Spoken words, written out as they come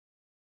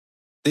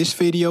This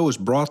video is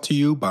brought to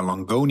you by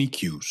Longoni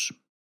Cues.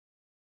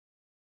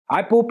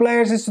 Hi pool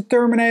players, it's the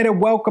Terminator.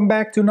 Welcome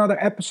back to another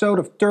episode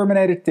of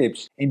Terminator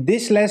Tips. In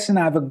this lesson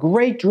I have a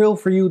great drill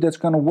for you that's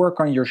going to work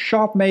on your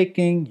shot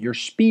making, your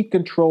speed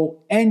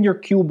control and your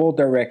cue ball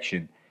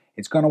direction.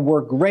 It's going to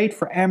work great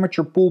for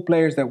amateur pool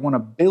players that want to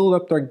build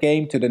up their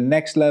game to the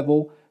next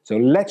level. So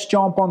let's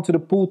jump onto the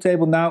pool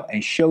table now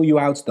and show you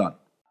how it's done.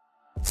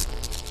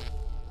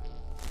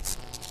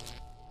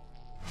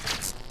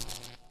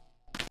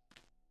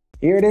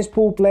 Here it is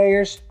pool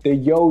players, the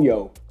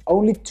yo-yo.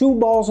 Only 2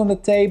 balls on the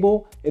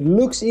table. It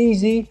looks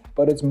easy,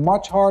 but it's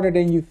much harder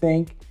than you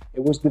think.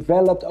 It was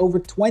developed over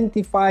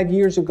 25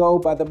 years ago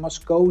by the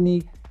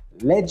Mosconi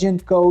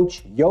legend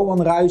coach Johan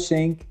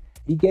Ruysink.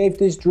 He gave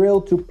this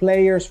drill to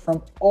players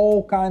from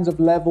all kinds of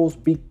levels,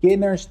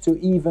 beginners to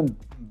even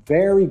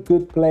very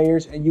good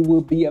players, and you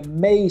will be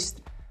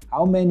amazed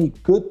how many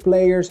good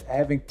players are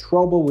having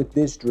trouble with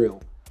this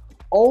drill.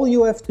 All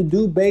you have to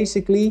do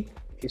basically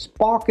is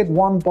pocket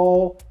one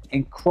ball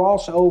and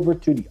cross over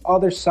to the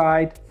other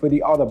side for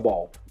the other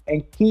ball.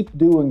 And keep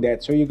doing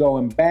that. So you're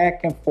going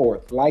back and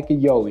forth like a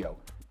yo-yo.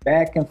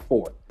 Back and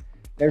forth.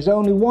 There's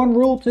only one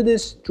rule to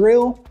this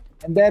drill,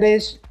 and that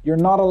is you're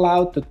not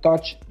allowed to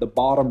touch the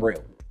bottom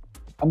rail.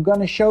 I'm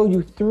going to show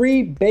you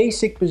 3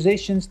 basic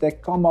positions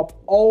that come up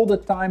all the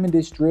time in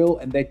this drill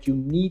and that you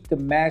need to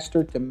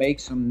master to make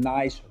some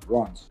nice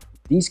runs.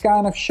 These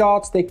kind of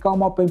shots, they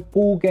come up in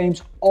pool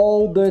games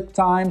all the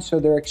time, so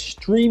they're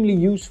extremely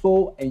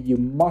useful and you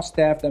must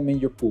have them in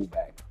your pool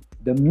bag.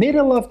 The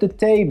middle of the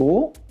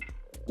table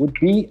would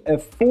be a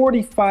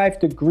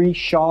 45-degree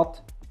shot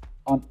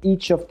on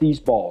each of these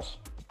balls.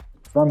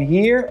 From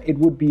here, it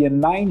would be a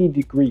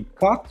 90-degree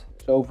cut.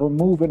 So if we're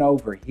moving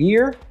over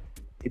here,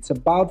 it's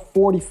about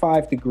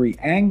 45-degree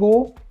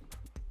angle.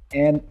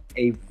 And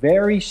a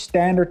very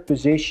standard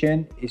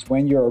position is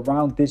when you're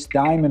around this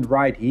diamond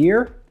right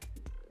here.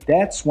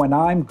 That's when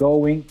I'm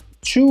going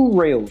 2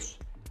 rails.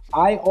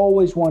 I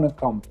always want to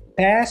come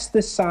past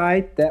the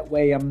side, that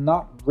way I'm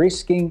not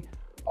risking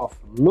of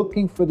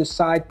looking for the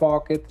side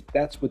pocket.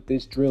 That's what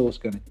this drill is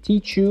going to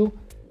teach you.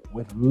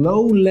 With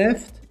low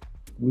left,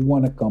 we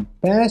want to come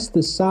past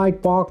the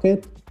side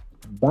pocket,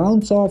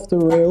 bounce off the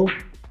rail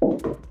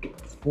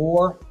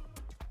for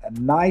a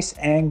nice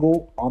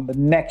angle on the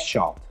next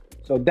shot.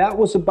 So that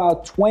was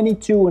about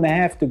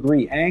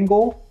 22.5-degree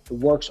angle. It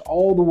works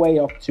all the way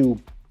up to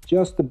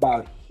just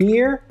about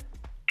here.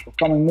 We're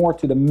coming more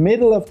to the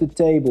middle of the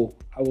table.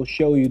 I will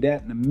show you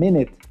that in a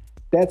minute.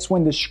 That's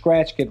when the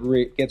scratch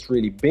gets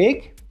really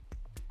big.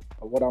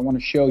 But what I want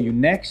to show you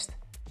next,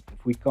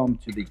 if we come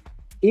to the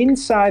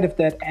inside of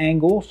that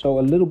angle, so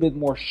a little bit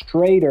more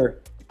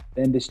straighter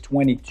than this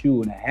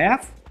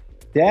 22.5,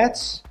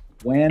 that's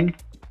when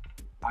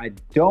I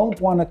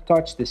don't want to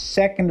touch the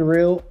second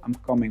rail. I'm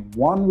coming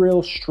 1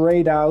 rail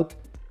straight out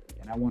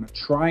and I want to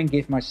try and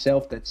give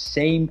myself that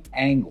same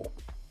angle.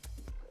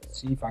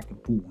 See if I can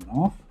pull one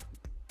off.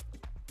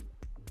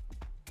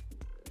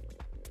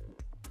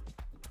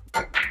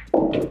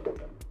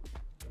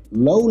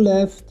 Low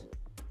left,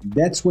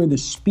 that's where the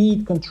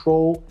speed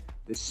control,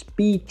 the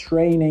speed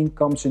training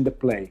comes into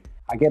play.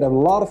 I get a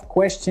lot of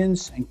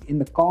questions in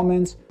the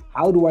comments,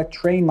 how do I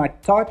train my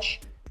touch?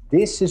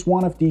 This is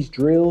one of these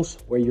drills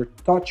where your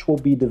touch will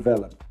be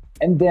developed.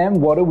 And then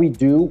what do we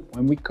do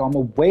when we come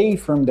away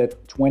from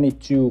that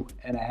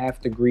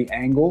 22.5-degree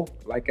angle?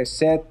 Like I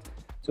said,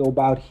 so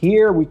about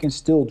here we can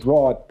still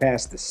draw it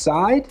past the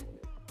side,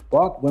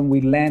 but when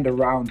we land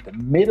around the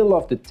middle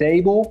of the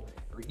table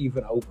or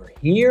even over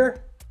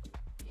here,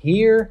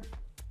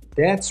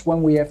 that's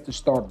when we have to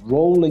start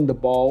rolling the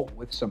ball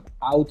with some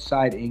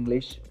outside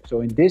English.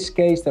 So in this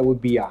case that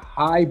would be a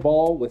high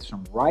ball with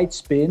some right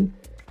spin.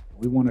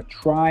 We want to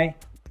try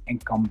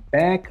and come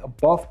back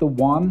above the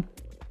 1,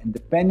 and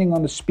depending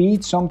on the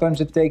speed, sometimes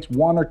it takes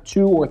 1 or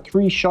 2 or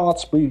 3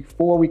 shots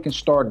before we can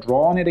start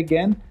drawing it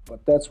again.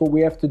 But that's what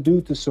we have to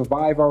do to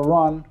survive our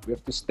run. We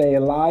have to stay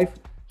alive.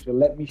 So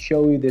let me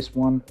show you this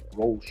one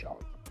roll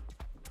shot.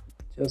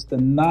 Just a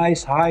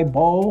nice high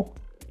ball.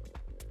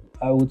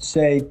 I would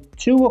say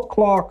 2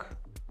 o'clock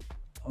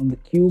on the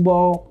cue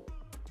ball.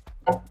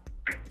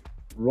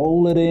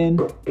 Roll it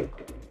in.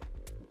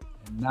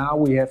 And now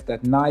we have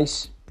that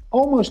nice,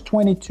 almost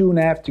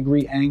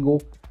 22.5-degree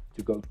angle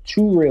to go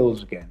 2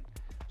 rails again.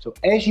 So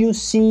as you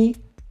see,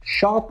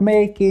 shot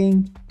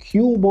making,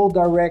 cue ball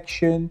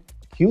direction,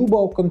 cue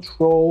ball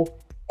control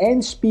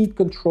and speed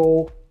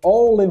control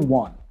all in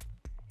one.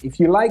 If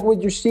you like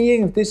what you're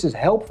seeing, if this is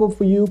helpful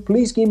for you,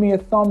 please give me a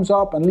thumbs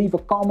up and leave a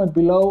comment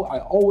below.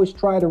 I always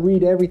try to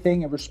read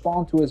everything and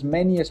respond to as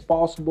many as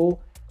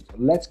possible. So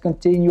let's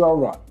continue our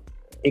run.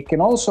 It can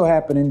also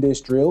happen in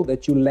this drill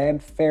that you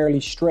land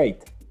fairly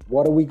straight.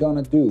 What are we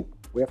gonna do?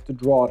 We have to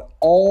draw it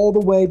all the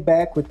way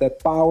back with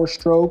that power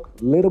stroke,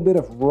 a little bit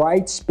of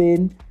right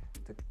spin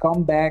to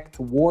come back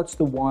towards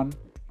the 1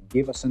 and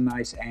give us a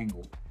nice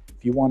angle.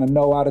 If you want to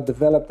know how to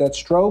develop that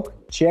stroke,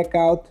 check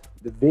out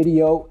the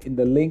video in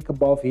the link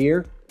above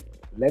here.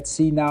 Let's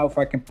see now if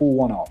I can pull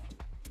one off.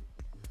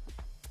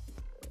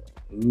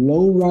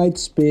 Low right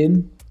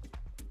spin,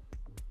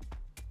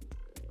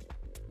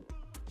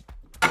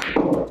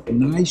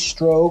 Nice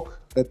stroke.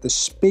 Let the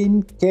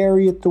spin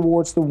carry it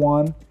towards the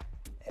one.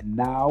 And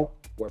now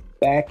we're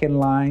back in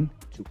line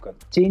to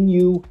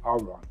continue our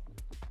run.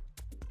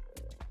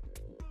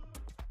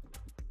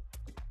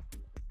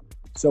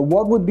 So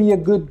what would be a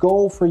good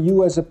goal for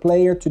you as a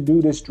player to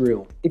do this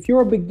drill? If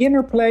you're a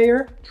beginner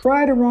player,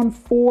 try to run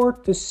 4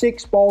 to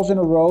 6 balls in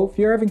a row. If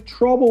you're having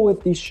trouble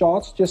with these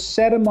shots, just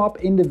set them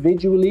up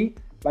individually,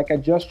 like I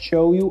just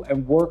showed you,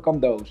 and work on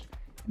those.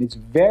 And it's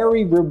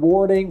very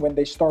rewarding when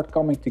they start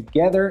coming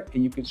together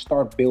and you can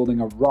start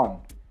building a run.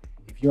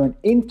 If you're an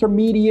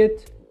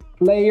intermediate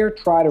player,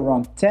 try to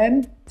run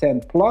 10,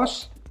 10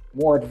 plus.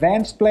 More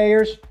advanced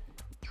players,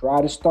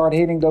 try to start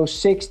hitting those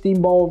 16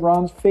 ball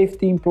runs,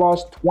 15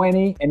 plus,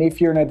 20. And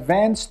if you're an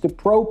advanced to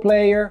pro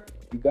player,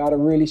 you gotta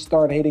really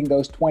start hitting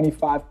those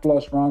 25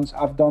 plus runs.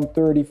 I've done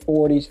 30,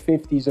 40s,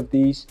 50s of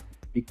these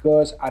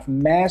because I've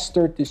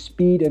mastered the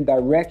speed and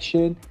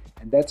direction,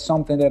 and that's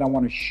something that I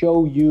wanna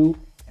show you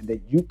and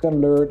that you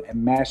can learn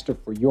and master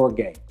for your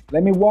game.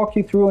 Let me walk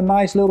you through a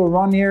nice little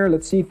run here.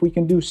 Let's see if we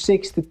can do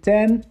 6 to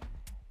 10,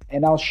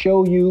 and I'll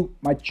show you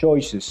my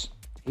choices.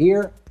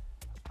 Here,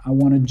 I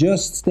wanna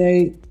just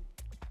stay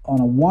on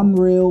a 1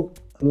 reel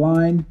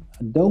line.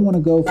 I don't want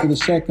to go for the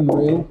second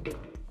reel.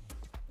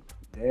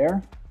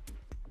 There.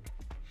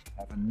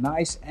 Have a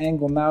nice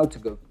angle now to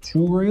go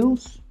 2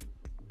 reels.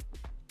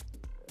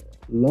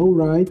 Low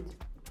right.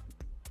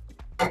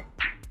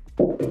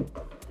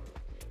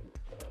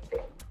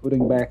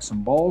 Putting back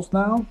some balls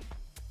now.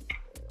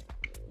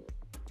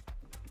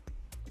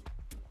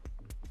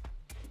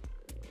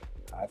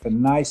 I have a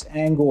nice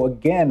angle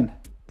again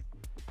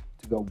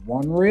to go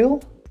 1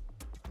 reel.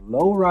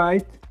 Low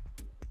right.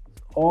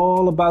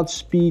 All about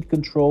speed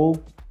control.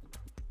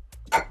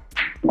 I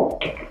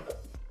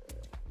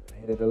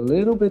hit it a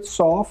little bit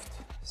soft.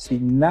 See,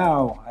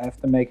 now I have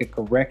to make a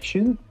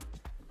correction.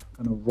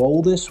 I'm gonna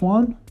roll this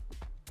one.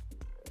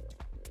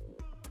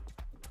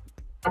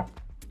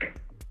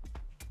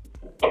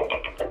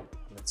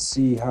 Let's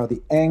see how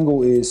the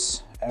angle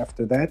is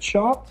after that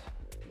shot.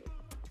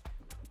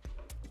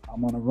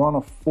 I'm gonna run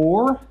a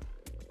 4.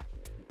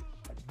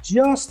 I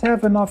just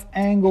have enough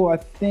angle, I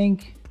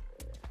think,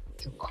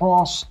 to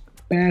cross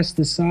past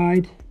the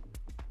side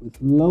with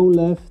low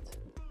left.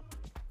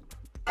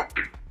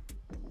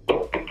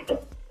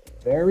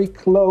 Very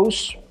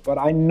close, but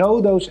I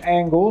know those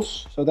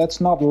angles, so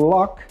that's not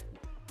luck.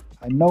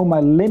 I know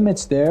my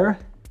limits there.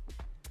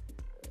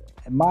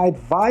 And my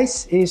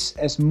advice is,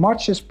 as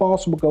much as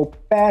possible, go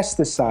past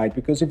the side,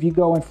 because if you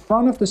go in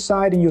front of the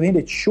side and you hit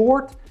it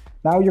short,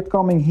 now you're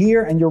coming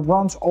here and your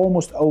run's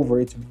almost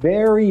over. It's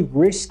very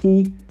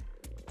risky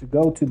to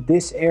go to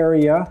this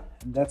area,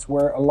 and that's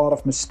where a lot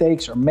of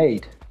mistakes are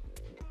made.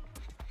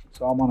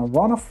 So I'm gonna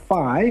run a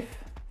 5. I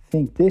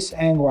think this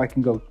angle I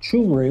can go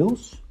 2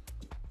 reels.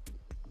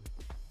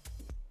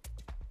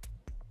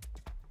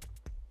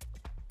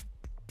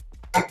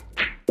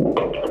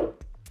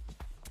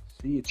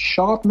 See, it's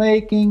shot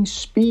making,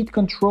 speed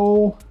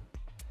control,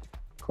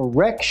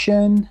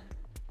 correction,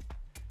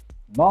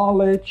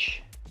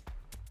 knowledge.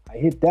 I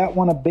hit that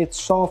one a bit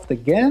soft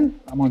again.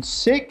 I'm on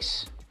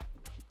 6.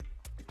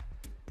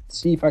 Let's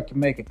see if I can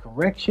make a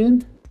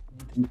correction.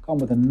 I need to come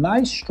with a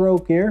nice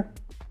stroke here.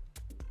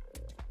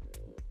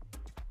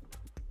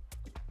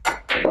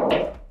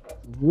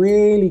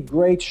 Really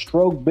great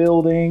stroke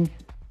building.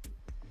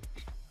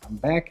 I'm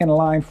back in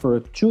line for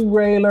a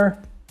 2-railer.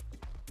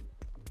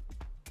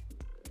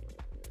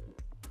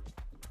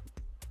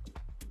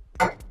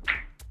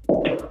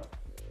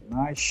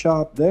 Nice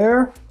shot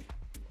there.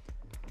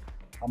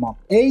 I'm on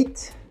 8.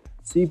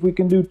 Let's see if we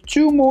can do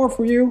 2 more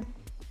for you.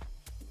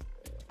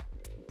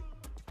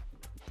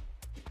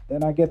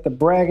 Then I get the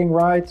bragging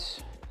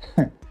rights.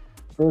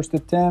 First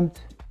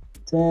attempt,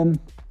 10.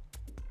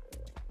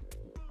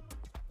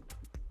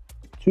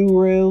 2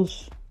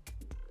 reels.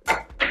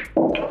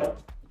 And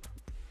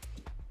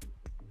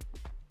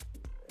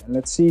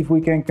let's see if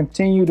we can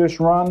continue this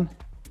run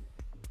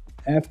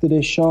after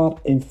this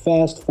shot in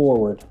fast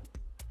forward.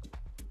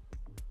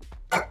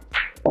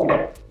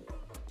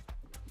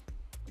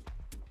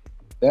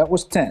 That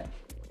was 10.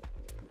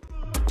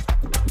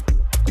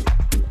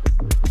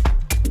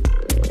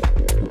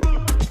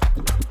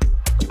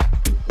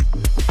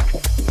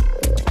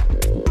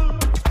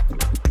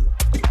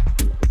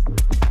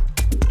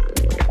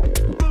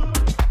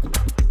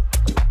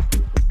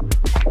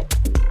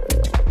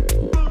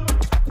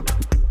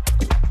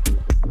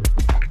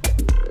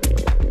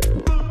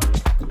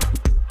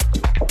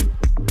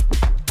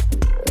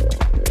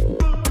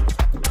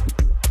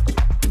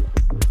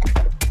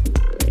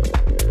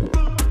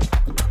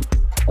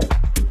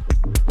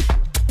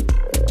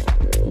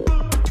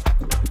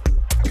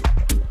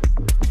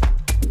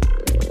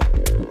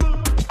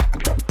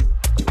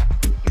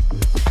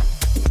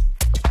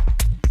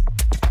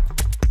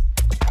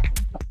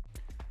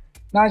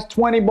 Nice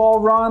 20 ball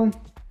run.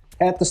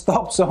 Had to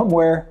stop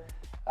somewhere.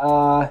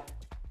 As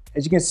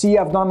you can see,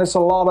 I've done this a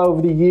lot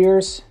over the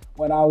years.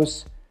 When I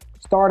was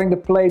starting to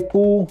play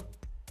pool,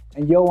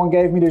 And Johan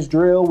gave me this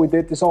drill. We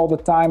did this all the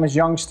time as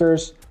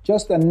youngsters.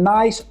 Just a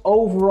nice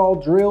overall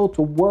drill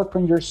to work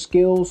on your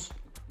skills.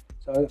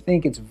 So I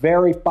think it's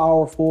very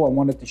powerful. I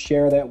wanted to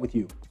share that with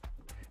you.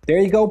 There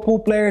you go, pool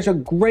players, a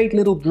great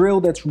little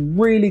drill that's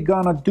really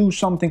gonna do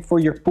something for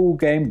your pool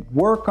game.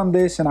 Work on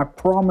this and I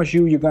promise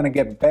you, you're gonna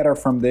get better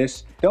from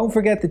this. Don't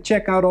forget to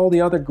check out all the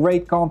other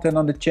great content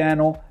on the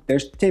channel.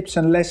 There's tips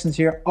and lessons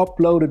here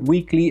uploaded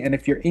weekly, and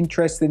if you're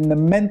interested in the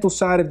mental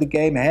side of the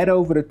game, head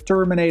over to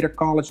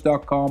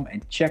terminatorcollege.com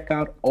and check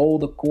out all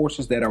the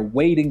courses that are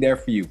waiting there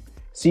for you.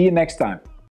 See you next time.